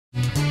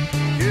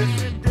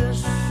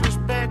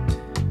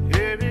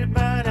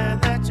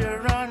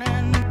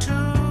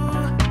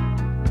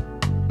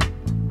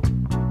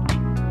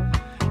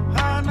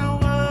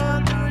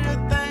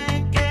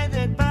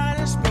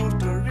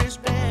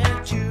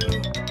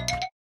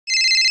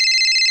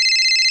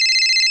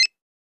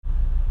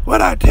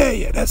What I tell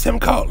you, that's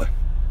him calling.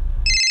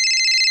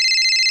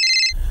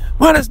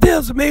 Buenos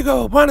dias,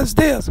 amigo. Buenos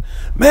dias.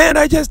 Man,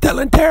 I just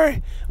telling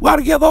Terry we ought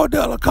to give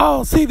Odell a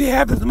call, see if he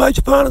has as much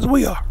fun as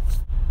we are.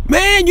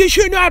 Man, you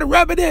sure know how to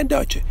rub it in,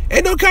 don't you?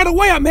 Ain't no kind of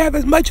way I'm having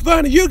as much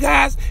fun as you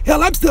guys.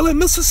 Hell, I'm still in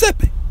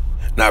Mississippi.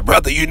 Now,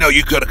 brother, you know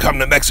you could have come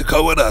to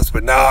Mexico with us,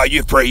 but now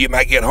you afraid you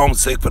might get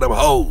homesick for them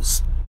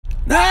hoes.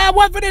 Nah, I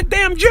wasn't for that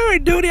damn jury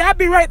duty. I'd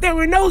be right there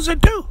with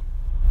Reynosa, too.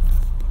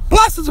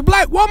 Plus, there's a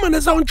black woman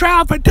that's on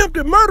trial for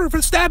attempted murder for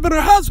stabbing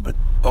her husband.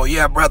 Oh,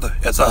 yeah, brother.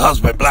 Is her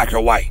husband black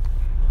or white?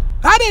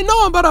 I didn't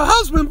know him, but her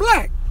husband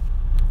black.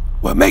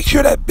 Well, make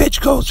sure that bitch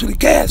goes to the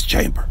gas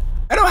chamber.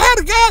 I don't have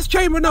a gas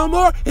chamber no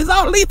more. It's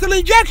all lethal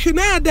injection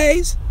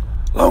nowadays.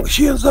 Long as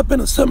she ends up in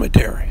a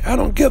cemetery, I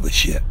don't give a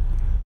shit.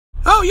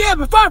 Oh, yeah,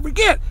 before I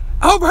forget,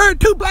 I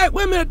overheard 2 black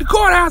women at the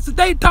courthouse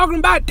today talking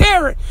about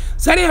Terry.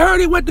 Said they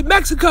heard he went to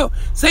Mexico.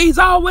 Say he's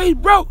always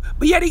broke,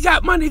 but yet he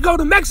got money to go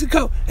to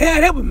Mexico.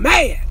 Yeah, they were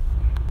mad.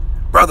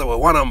 Brother, was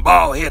one of them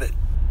bald-headed?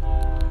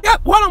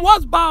 Yep, one of them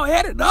was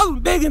bald-headed. The other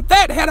one big and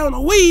fat, had on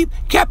a weave,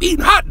 kept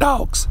eating hot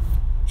dogs.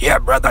 Yeah,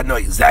 brother, I know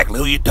exactly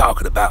who you're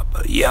talking about,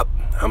 but yep,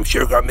 I'm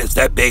sure gonna miss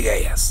that big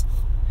ass.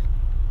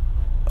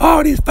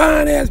 All these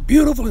fine-ass,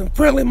 beautiful, and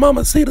friendly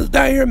mamacitas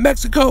down here in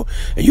Mexico,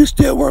 and you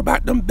still worry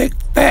about them big,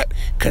 fat,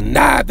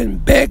 conniving,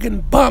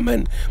 begging,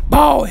 bumming,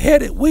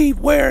 bald-headed,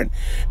 weave-wearing,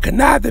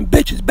 conniving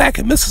bitches back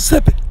in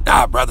Mississippi.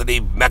 Nah, brother,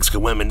 these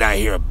Mexican women down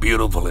here are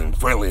beautiful and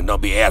friendly and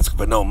don't be asking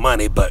for no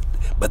money, but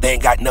they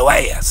ain't got no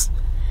ass.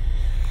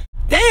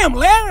 Damn,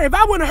 Larry, if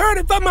I wouldn't have heard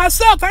it for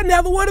myself, I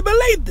never would have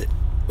believed it.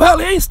 Well,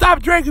 he ain't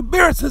stopped drinking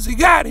beer since he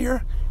got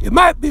here. It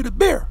might be the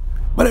beer,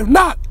 but if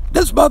not,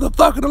 this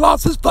motherfucker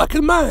lost his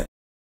fucking mind.